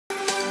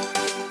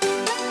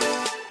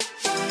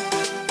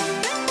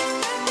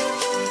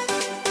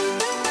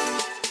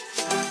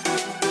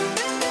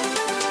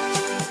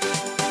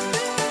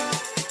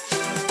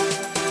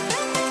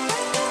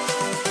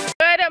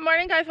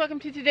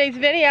to today's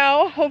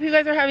video. Hope you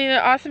guys are having an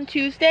awesome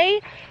Tuesday.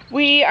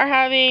 We are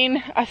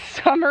having a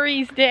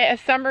summery day.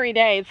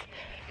 It's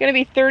gonna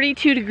be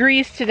 32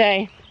 degrees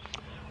today.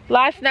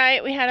 Last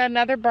night we had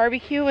another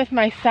barbecue with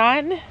my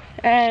son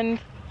and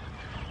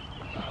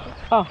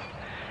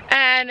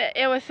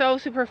it was so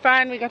super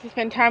fun. We got to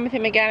spend time with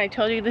him again. I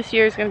told you this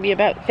year is gonna be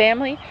about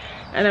family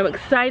and I'm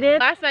excited.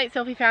 Last night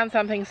Sophie found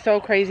something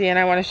so crazy and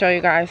I want to show you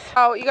guys.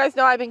 Oh, you guys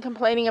know I've been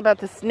complaining about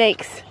the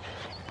snakes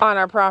on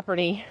our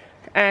property.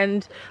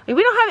 And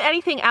we don't have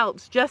anything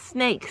else, just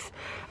snakes.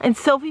 And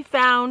Sophie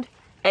found,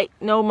 hey,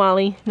 no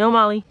Molly.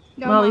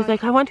 Molly's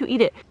like, I want to eat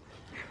it.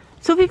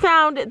 Sophie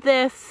found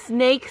this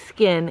snake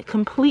skin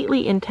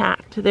completely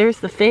intact. There's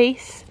the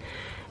face,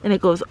 and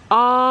it goes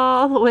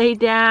all the way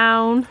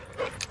down.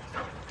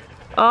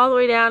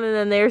 And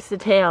then there's the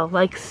tail.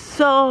 Like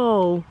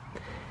so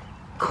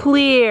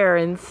clear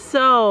and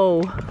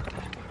so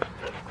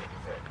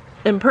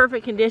in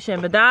perfect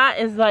condition. But that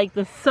is like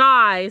the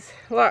size,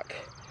 look.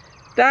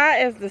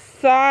 That is the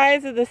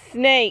size of the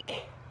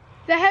snake.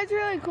 The head's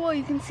really cool.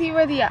 You can see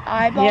where the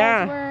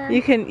eyeballs were.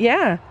 You can,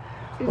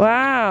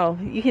 wow.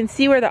 You can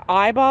see where the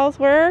eyeballs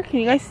were.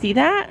 Can you guys see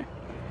that?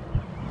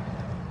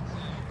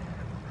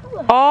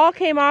 All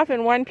came off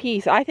in one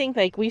piece. I think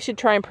like we should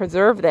try and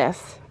preserve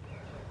this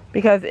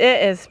because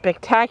it is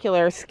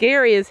spectacular.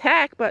 Scary as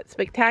heck, but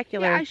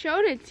spectacular. Yeah, I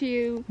showed it to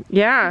you.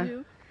 Yeah.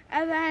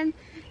 And then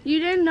you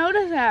didn't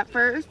notice it at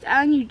first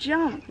and you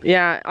jumped.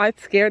 Yeah, it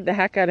scared the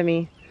heck out of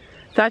me.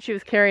 Thought she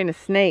was carrying a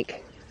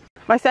snake.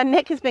 My son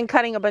Nick has been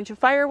cutting a bunch of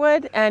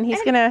firewood and he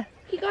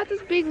got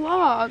this big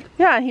log.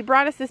 Yeah, he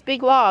brought us this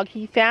big log.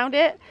 He found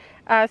it.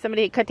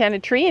 Somebody had cut down a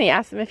tree and he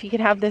asked him if he could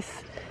have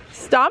this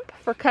stump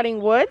for cutting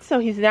wood. So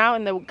he's now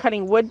in the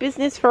cutting wood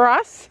business for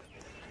us.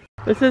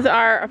 This is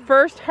our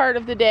first heart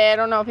of the day. I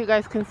don't know if you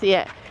guys can see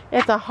it.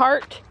 It's a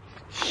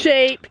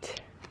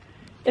heart-shaped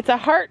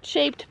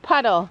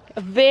puddle.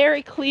 A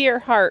very clear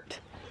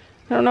heart.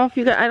 I don't know if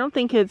you guys, I don't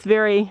think it's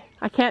very,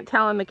 I can't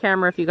tell on the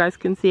camera if you guys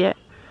can see it.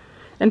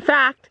 In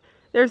fact,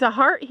 there's a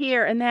heart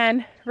here and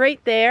then right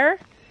there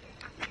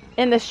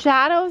in the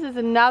shadows is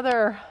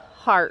another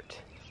heart.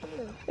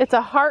 It's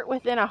a heart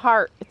within a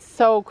heart. It's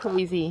so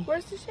crazy.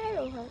 Where's the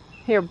shadow heart?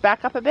 Here,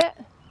 back up a bit.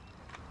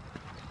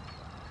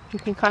 You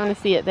can kind of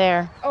see it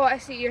there. Oh, I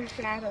see your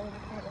shadow.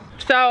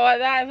 So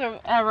that is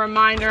a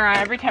reminder.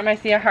 Every time I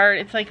see a heart,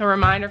 it's like a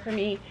reminder for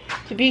me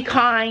to be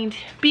kind.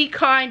 Be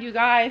kind, you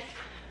guys.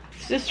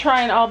 Just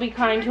try and all be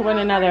kind to one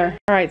another.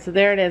 All right, so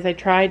there it is. I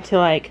tried to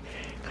like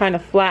kind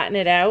of flatten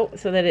it out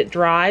so that it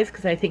dries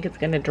because I think it's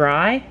gonna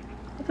dry.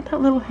 Look at that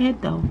little head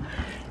though.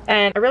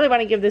 And I really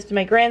want to give this to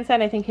my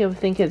grandson. I think he'll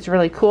think it's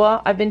really cool.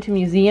 I've been to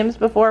museums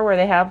before where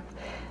they have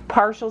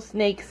partial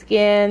snake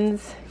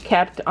skins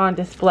kept on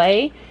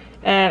display.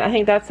 And I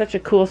think that's such a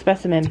cool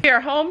specimen. We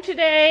are home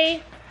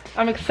today.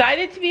 I'm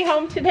excited to be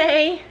home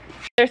today.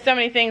 There's so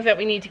many things that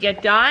we need to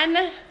get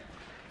done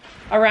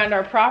around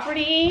our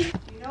property.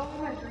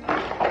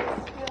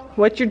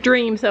 What's your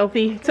dream,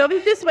 Sophie?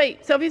 Sophie, just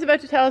wait. Sophie's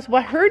about to tell us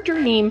what her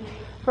dream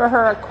for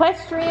her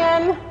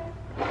equestrian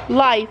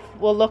life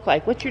will look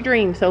like. What's your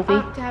dream, Sophie?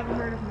 To have a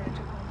herd of miniature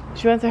ponies.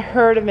 She wants a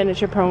herd of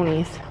miniature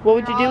ponies. What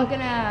would you do? They're all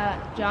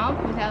gonna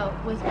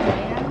jump with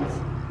commands,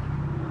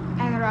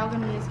 and they're all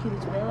gonna be as cute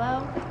as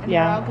Willow, and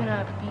they're all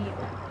gonna be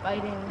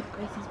biting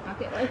Gracie's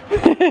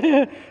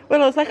bucket.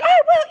 Willow's like,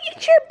 I will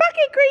eat your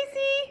bucket,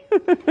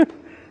 Gracie.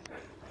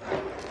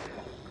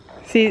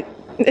 See.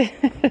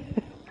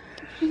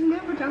 She's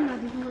never done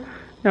that before.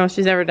 No,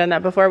 she's never done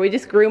that before. We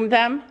just groom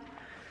them,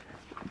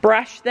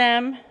 brush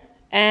them,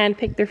 and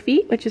pick their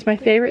feet, which is my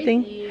favorite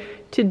thing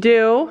to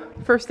do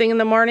first thing in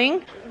the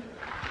morning.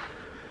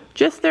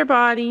 Just their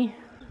body.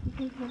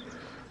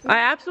 I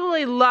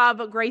absolutely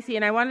love Gracie,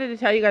 and I wanted to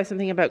tell you guys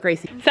something about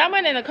Gracie.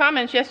 Someone in the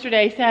comments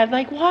yesterday said,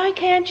 like, why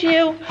can't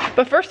you?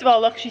 But first of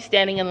all, look, she's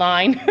standing in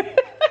line.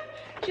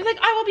 She's like,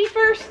 I will be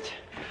first.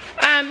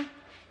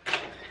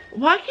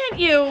 Why can't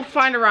you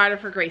find a rider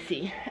for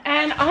Gracie?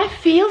 And I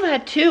feel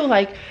that too.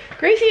 Like,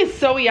 Gracie is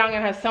so young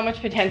and has so much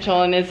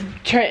potential and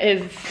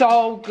is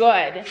so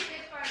good.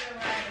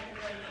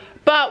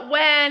 But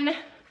when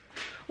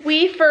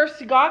we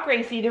first got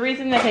Gracie, the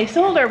reason that they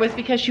sold her was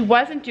because she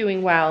wasn't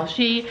doing well.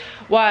 She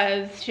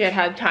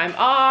had time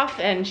off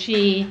and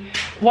she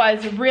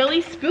was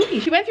really spooky.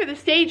 She went through the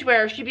stage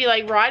where she'd be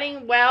like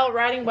riding well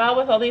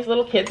with all these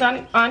little kids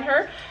on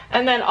her,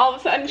 and then all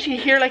of a sudden she'd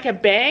hear like a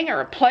bang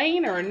or a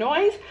plane or a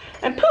noise,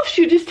 and poof,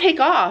 she'd just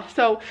take off.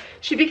 So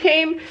she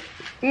became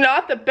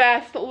not the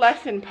best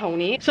lesson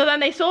pony. So then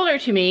they sold her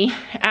to me,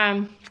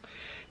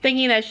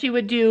 thinking that she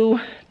would do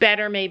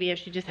better maybe if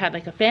she just had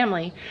like a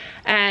family,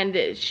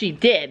 and she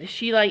did.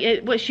 She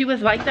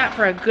was like that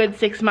for a good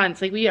 6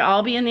 months. Like, we'd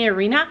all be in the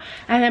arena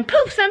and then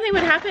poof, something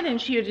would happen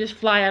and she would just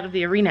fly out of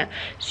the arena.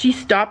 She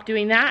stopped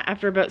doing that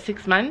after about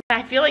 6 months.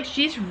 I feel like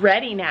she's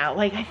ready now.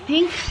 Like, I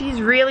think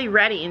she's really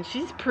ready, and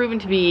she's proven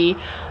to be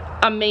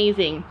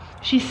amazing.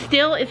 She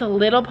still is a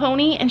little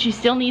pony and she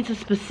still needs a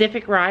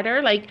specific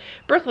rider. Like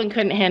Brooklyn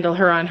couldn't handle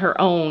her on her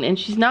own, and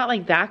she's not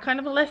like that kind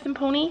of a lesson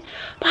pony,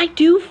 but I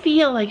do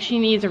feel like she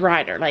needs a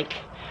rider. Like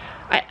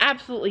I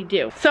absolutely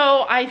do.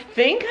 So I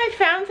think I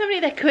found somebody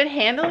that could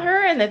handle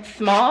her and that's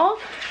small.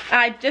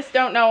 I just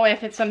don't know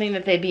if it's something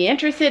that they'd be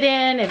interested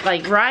in, if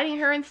like riding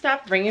her and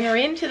stuff, bringing her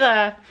into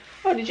the,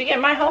 oh, did you get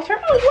my halter?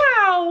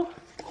 Oh,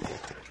 wow.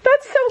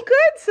 That's so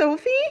good,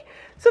 Sophie.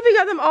 Sophie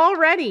got them all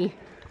ready.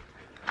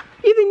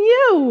 Even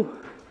you.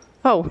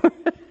 Oh,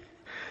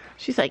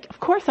 she's like, of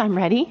course I'm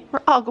ready.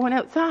 We're all going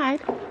outside.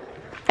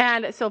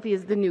 And Sophie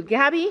is the new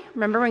Gabby.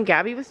 Remember when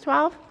Gabby was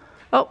 12?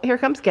 Oh, here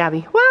comes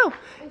Gabby. Wow,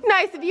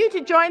 nice of you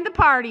to join the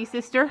party,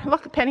 sister.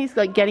 Look, Penny's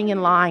like getting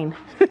in line.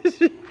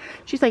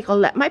 She's like, I'll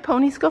let my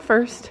ponies go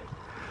first.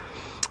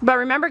 But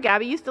remember,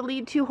 Gabby used to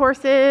lead 2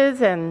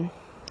 horses, and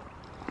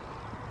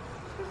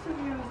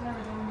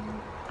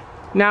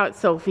now it's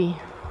Sophie.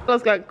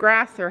 Sophie's got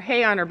grass or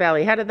hay on her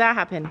belly. How did that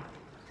happen?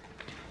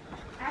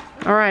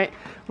 All right,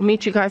 we'll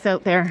meet you guys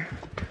out there.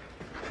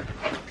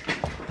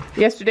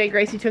 Yesterday,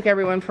 Gracie took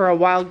everyone for a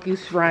wild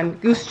goose run,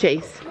 goose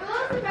chase.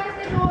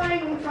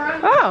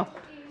 Oh,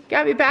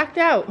 Gabby backed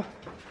out.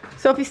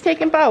 Sophie's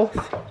taking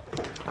both.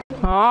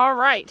 All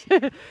right.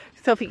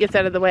 Sophie gets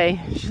out of the way.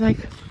 She's like,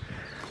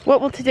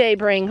 what will today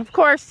bring? Of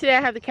course, today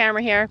I have the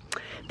camera here.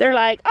 They're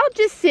like, I'll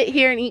just sit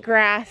here and eat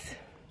grass.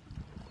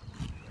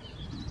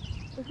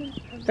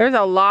 There's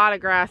a lot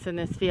of grass in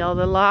this field.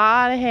 A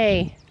lot of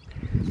hay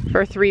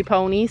for 3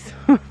 ponies.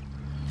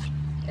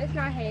 It's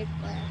not hay, it's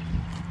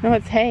grass. No,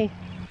 it's hay.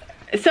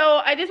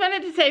 So I just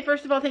wanted to say,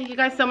 first of all, thank you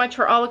guys so much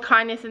for all the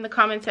kindness in the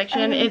comment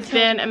section. It's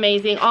been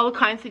amazing. All the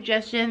kind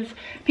suggestions.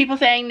 People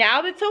saying,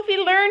 now that Sophie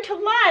learned to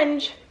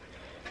lunge.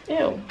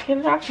 Ew, get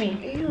it off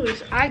me. Ew,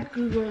 I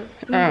Google.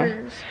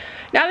 Now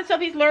that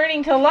Sophie's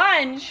learning to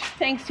lunge,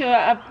 thanks to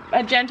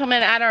a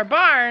gentleman at our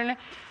barn,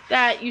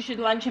 that you should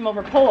lunge him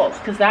over poles,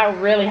 because that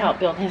will really help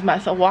build his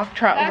muscle. Walk,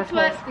 trot over poles.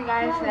 That's what the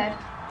guy said.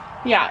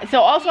 Yeah, so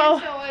also...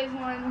 He always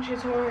lunge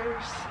his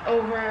horse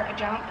over a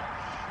jump.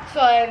 So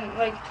I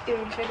like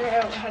didn't figure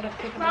out how to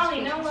pick up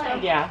his feet and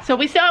stuff. Yeah, so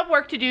we still have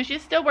work to do. She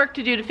has still work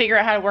to do to figure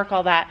out how to work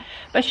all that,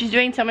 but she's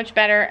doing so much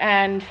better.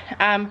 And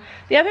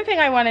the other thing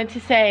I wanted to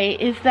say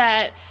is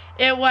that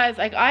it was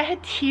like, I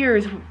had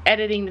tears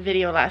editing the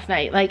video last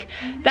night. Like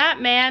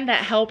that man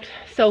that helped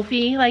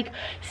Sophie, like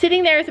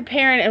sitting there as a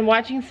parent and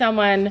watching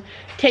someone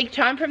take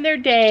time from their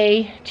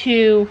day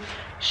to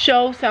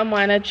show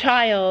someone, a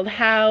child,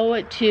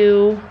 how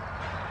to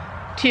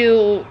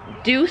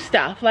do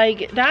stuff,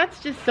 like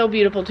that's just so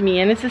beautiful to me.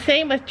 And it's the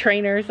same with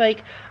trainers.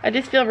 Like I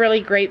just feel really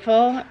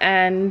grateful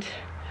and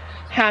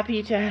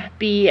happy to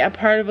be a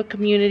part of a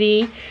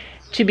community,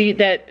 to be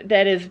that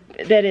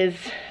is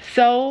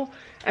so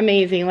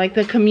amazing. Like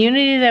the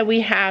community that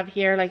we have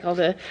here, like all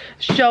the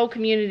show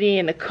community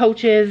and the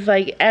coaches,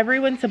 like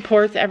everyone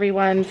supports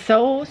everyone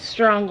so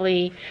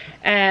strongly,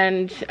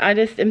 and I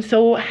just am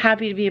so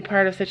happy to be a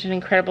part of such an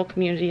incredible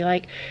community.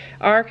 Like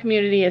our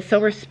community is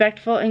so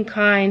respectful and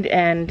kind,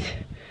 and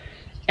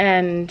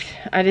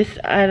I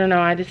don't know,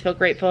 I just feel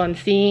grateful, and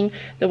seeing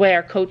the way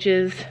our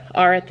coaches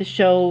are at the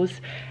shows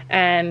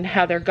and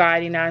how they're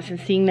guiding us, and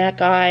seeing that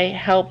guy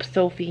help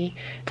Sophie,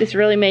 this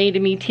really made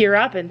me tear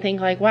up and think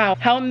like, wow,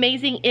 how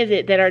amazing is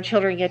it that our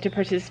children get to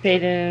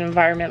participate in an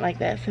environment like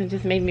this. And it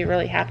just made me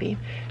really happy.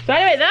 So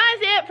anyway, that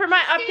is it for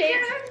my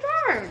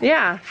updates.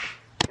 Yeah.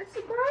 That's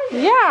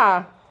surprising.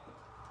 Yeah.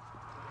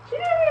 She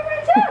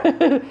didn't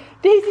even rinse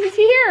up. Daisy's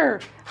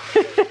here.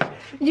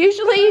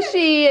 Usually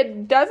she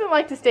doesn't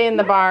like to stay in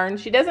the barn.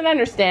 She doesn't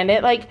understand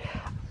it. Like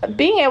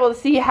being able to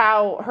see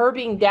how her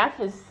being deaf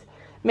has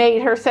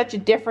made her such a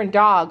different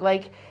dog.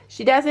 Like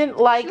she doesn't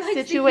like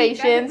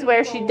situations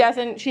where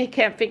she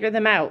can't figure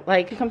them out.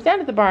 Like she comes down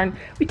to the barn,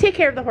 we take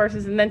care of the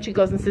horses, and then she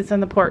goes and sits on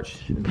the porch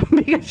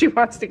because she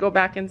wants to go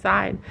back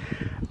inside.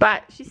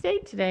 But she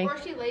stayed today. Or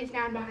she lays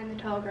down behind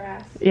the tall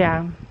grass.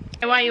 Yeah.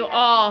 I want you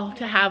all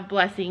to have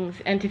blessings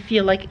and to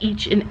feel like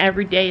each and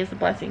every day is a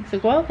blessing. So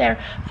go out there,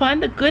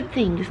 find the good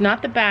things,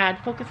 not the bad.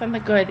 Focus on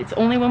the good. It's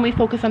only when we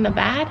focus on the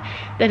bad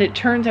that it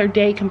turns our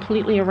day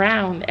completely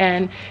around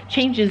and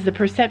changes the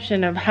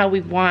perception of how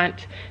we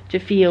want to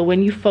feel.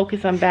 When you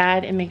focus on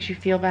bad, it makes you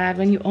feel bad.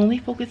 When you only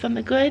focus on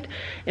the good,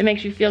 it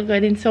makes you feel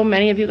good. And so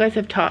many of you guys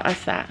have taught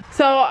us that.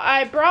 So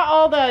I brought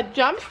all the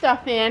jump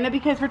stuff in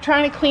because we're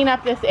trying to clean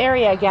up this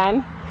area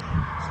again.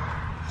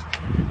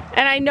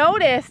 And I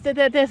noticed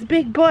that this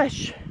big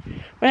bush,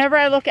 whenever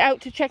I look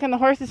out to check on the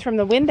horses from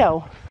the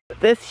window,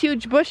 this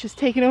huge bush is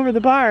taking over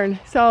the barn.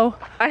 So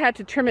I had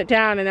to trim it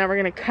down, and now we're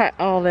gonna cut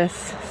all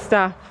this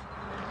stuff.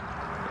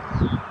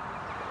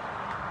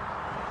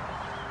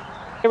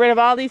 Get rid of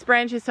all these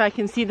branches so I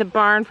can see the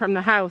barn from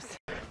the house.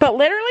 But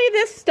literally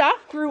this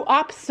stuff grew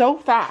up so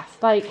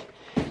fast. Like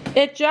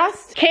it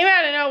just came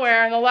out of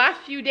nowhere in the last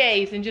few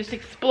days and just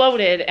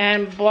exploded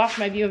and blocked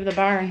my view of the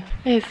barn.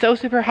 It is so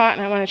super hot,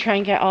 and I want to try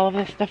and get all of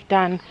this stuff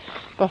done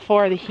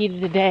before the heat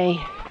of the day.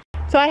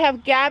 So I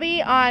have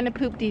Gabby on a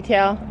poop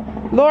detail.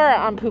 Laura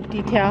on poop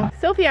detail.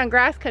 Sophie on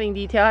grass cutting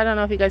detail. I don't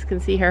know if you guys can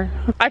see her.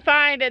 I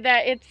find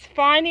that it's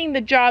finding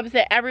the jobs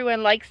that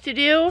everyone likes to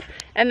do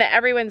and that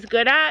everyone's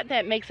good at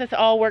that makes us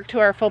all work to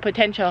our full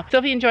potential.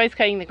 Sophie enjoys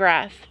cutting the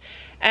grass.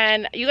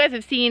 And you guys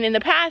have seen in the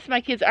past my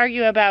kids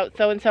argue about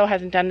so-and-so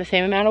hasn't done the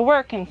same amount of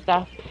work and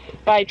stuff.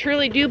 But I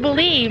truly do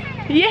believe,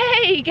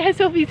 yay, guys,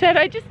 Sophie said,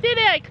 I just did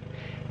it. I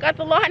got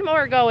the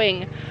lawnmower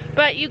going.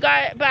 But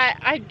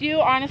I do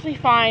honestly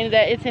find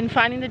that it's in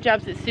finding the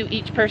jobs that suit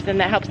each person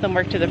that helps them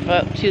work to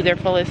their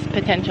fullest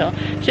potential.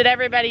 Should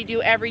everybody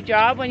do every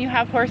job when you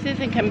have horses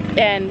and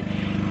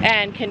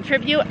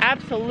contribute?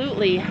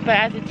 Absolutely. But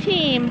as a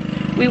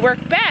team, we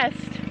work best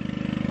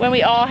when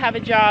we all have a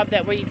job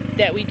that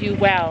we do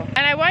well.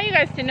 And I want you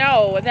guys to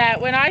know that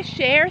when I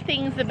share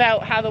things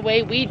about how the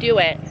way we do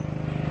it,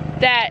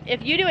 that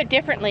if you do it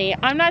differently,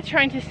 I'm not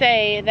trying to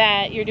say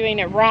that you're doing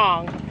it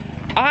wrong.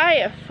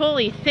 I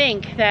fully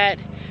think that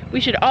we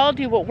should all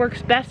do what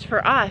works best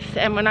for us,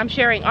 and when I'm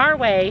sharing our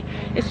way,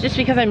 it's just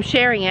because I'm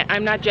sharing it.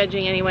 I'm not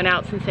judging anyone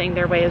else and saying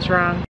their way is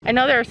wrong. I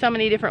know there are so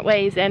many different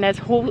ways, and as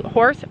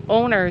horse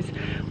owners,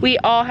 we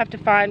all have to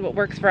find what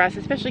works for us,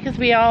 especially because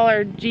we all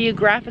are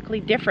geographically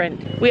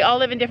different. We all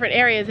live in different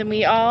areas, and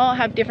we all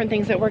have different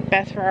things that work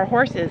best for our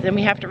horses, and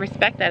we have to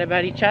respect that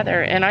about each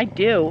other, and I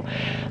do.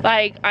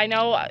 Like, I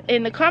know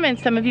in the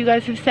comments, some of you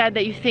guys have said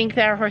that you think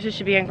that our horses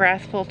should be on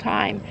grass full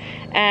time,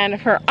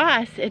 and for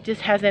us, it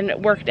just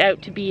hasn't worked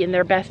out to be in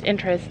their best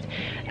interest.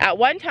 At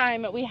one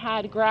time, we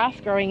had grass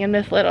growing in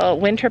this little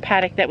winter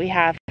paddock that we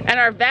have, and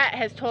our vet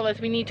has told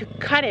us we need to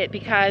cut it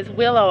because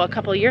Willow a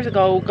couple of years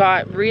ago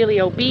got really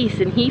obese,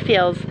 and he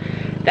feels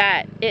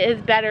that it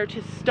is better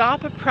to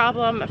stop a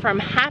problem from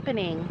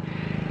happening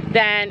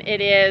than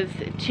it is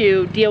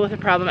to deal with a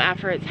problem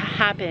after it's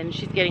happened.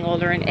 She's getting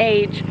older in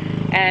age,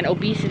 and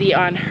obesity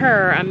on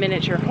her, a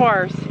miniature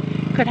horse,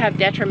 could have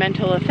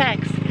detrimental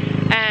effects.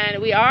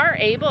 And we are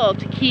able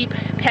to keep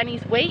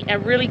Penny's weight a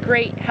really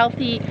great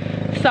healthy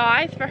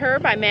size for her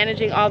by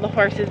managing all the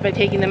horses, by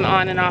taking them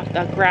on and off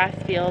the grass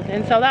field.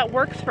 And so that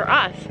works for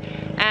us.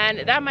 And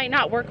that might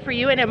not work for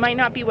you, and it might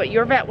not be what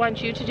your vet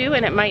wants you to do,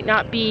 and it might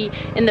not be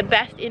in the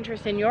best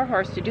interest in your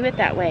horse to do it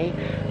that way.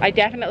 I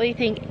definitely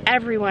think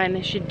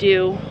everyone should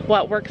do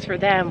what works for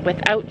them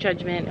without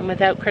judgment and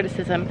without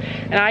criticism.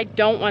 And I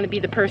don't want to be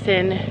the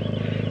person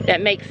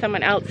that makes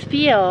someone else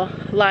feel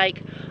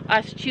like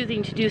us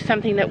choosing to do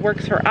something that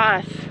works for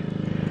us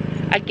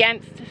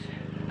against,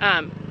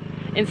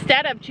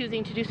 instead of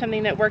choosing to do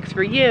something that works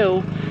for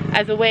you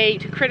as a way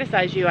to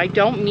criticize you. I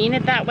don't mean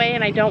it that way,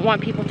 and I don't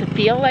want people to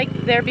feel like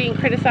they're being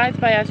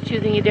criticized by us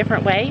choosing a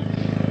different way.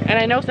 And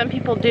I know some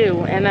people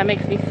do, and that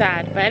makes me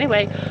sad. But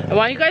anyway, I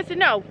want you guys to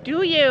know,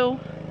 do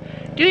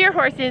your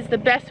horses the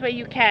best way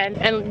you can,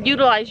 and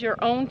utilize your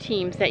own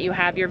teams that you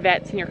have, your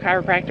vets and your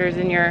chiropractors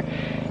and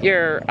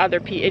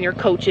your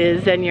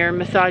coaches and your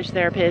massage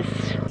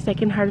therapists.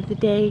 Second heart of the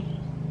day.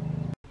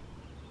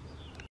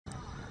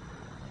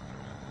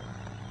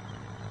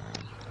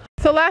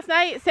 So last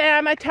night,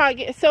 Sam, I taught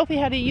Sophie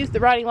how to use the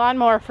riding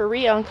lawnmower for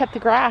real and cut the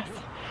grass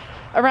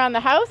around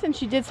the house, and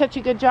she did such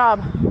a good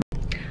job.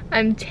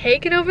 I'm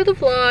taking over the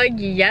vlog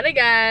yet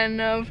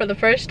again for the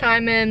first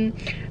time in,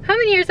 how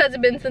many years has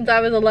it been since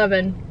I was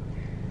 11?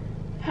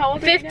 How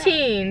old are you now?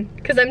 15,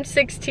 because I'm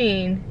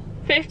 16.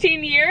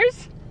 15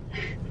 years?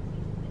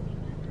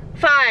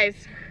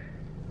 5.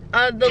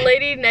 The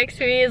lady next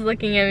to me is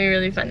looking at me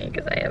really funny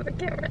because I have a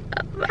camera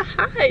up.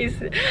 Hi.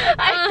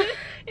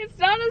 It's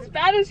not as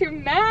bad as your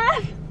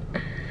math.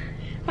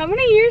 How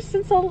many years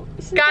since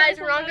guys,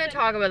 we're not gonna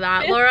talk about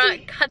that. 50. Laura,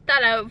 cut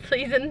that out,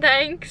 please and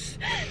thanks.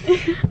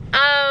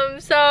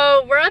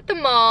 So we're at the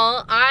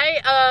mall.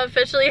 I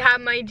officially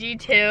have my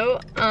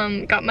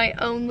G2. Got my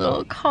own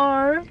little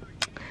car.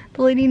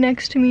 The lady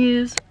next to me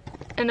is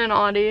in an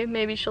Audi.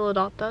 Maybe she'll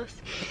adopt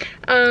us.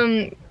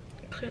 Clearly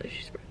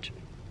she's rich.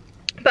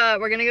 But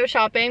we're gonna go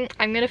shopping.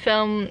 I'm gonna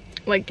film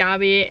what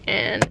Gabby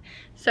and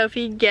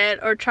Sophie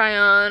get or try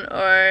on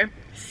or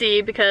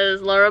see,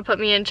 because Laura put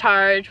me in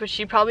charge, which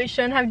she probably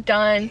shouldn't have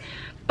done,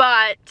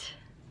 but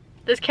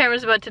this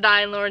camera's about to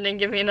die and Laura didn't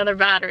give me another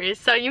battery,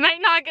 so you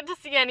might not get to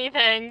see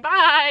anything.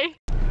 Bye!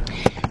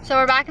 So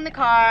we're back in the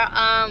car.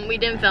 We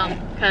didn't film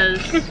because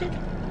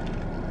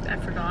I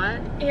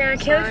forgot. Yeah,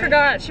 Kaylee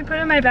forgot. She put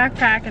it in my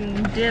backpack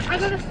and dipped. I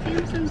got a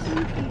Samsung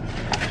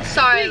Sophie.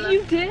 Sorry. Wait,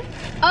 you did?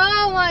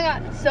 Oh my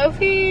god.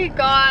 Sophie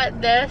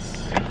got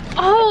this.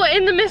 Oh,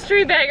 in the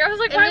mystery bag. I was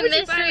like, why in would the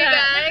you buy mystery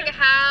that? bag.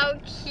 How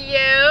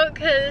cute,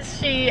 because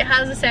she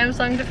has a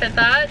Samsung to fit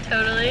that,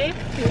 totally.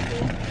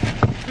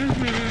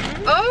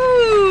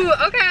 Oh,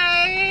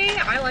 okay.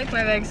 I like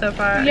my bag so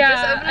far.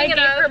 Yeah, I gave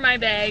her my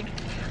bag.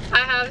 I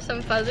have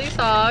some fuzzy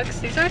socks.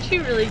 These are actually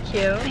really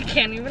cute. I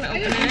can't even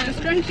open it.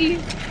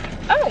 Scrunchies.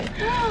 Oh.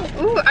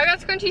 Ooh, I got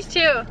scrunchies too.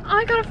 Oh,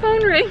 I got a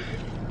phone ring.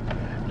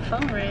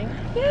 Phone ring?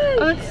 Yeah.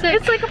 Oh, it's sick.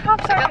 It's like a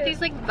pop socket. I got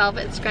these like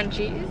velvet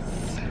scrunchies.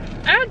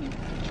 I had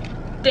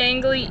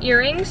dangly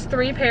earrings,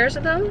 3 pairs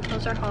of them.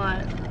 Those are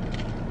hot.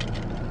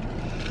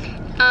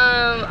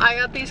 I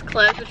got these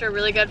clips, which are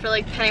really good for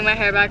like pinning my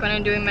hair back when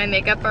I'm doing my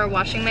makeup or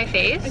washing my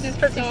face. Is this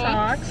for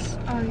socks?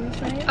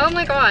 Obviously. Oh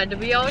my god, did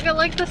we all get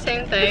like the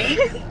same thing?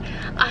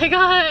 I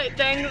got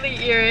dangly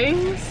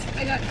earrings.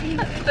 I got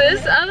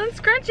This and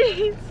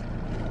scrunchies.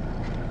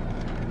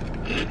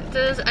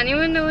 Does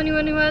anyone know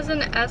anyone who has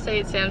an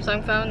S8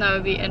 Samsung phone that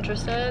would be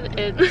interested?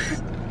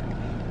 It's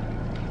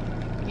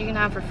you can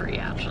have for free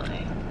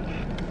actually.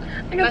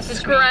 I got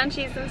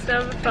scrunchies and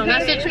stuff.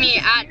 Message me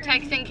at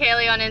Texting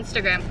Kaylee on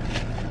Instagram.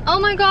 Oh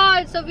my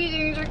god, Sophie's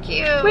earrings are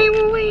cute.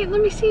 Wait,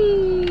 let me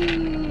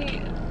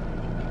see.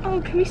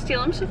 Oh, can we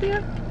steal them,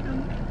 Sophia?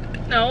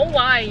 No,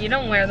 why? You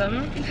don't wear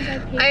them.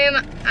 I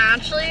am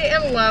actually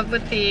in love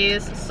with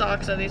these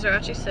socks though. These are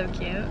actually so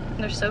cute.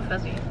 They're so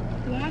fuzzy.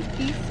 You want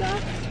these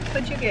socks?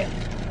 What'd you get?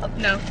 Oh,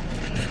 no.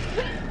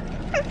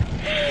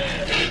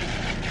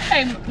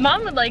 Hey,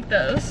 Mom would like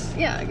those.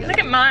 Yeah, I guess. Look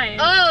at mine.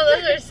 Oh,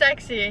 those are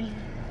sexy.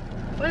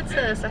 What's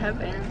this? A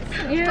headband?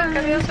 Yeah. Oh,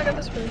 Gabby also got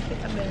this really cute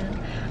headband.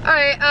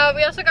 Alright,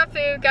 we also got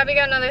food. Gabby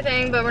got another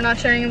thing, but we're not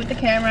sharing it with the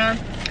camera.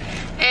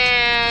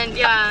 And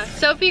yeah,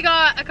 Sophie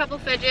got a couple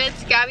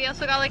fidgets. Gabby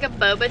also got like a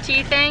boba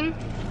tea thing,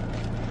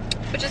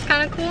 which is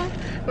kind of cool,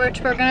 which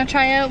we're gonna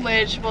try out,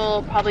 which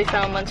we'll probably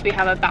film once we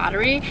have a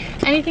battery.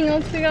 Anything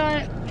else we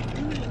got?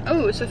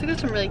 Oh, Sophie got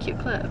some really cute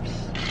clips.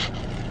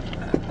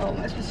 Oh,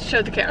 am I supposed to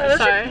show the camera?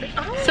 Sorry.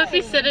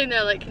 Sophie's sitting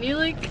there like, can you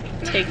like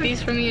take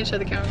these from me and show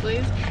the camera,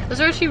 please? Those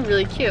are actually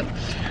really cute.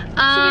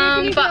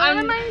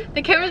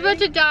 The camera's about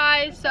to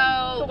die,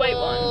 so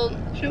we'll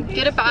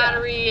get a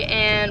battery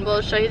and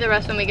we'll show you the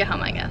rest when we get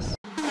home, I guess.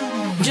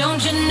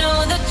 Don't you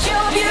know that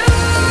you're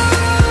beautiful?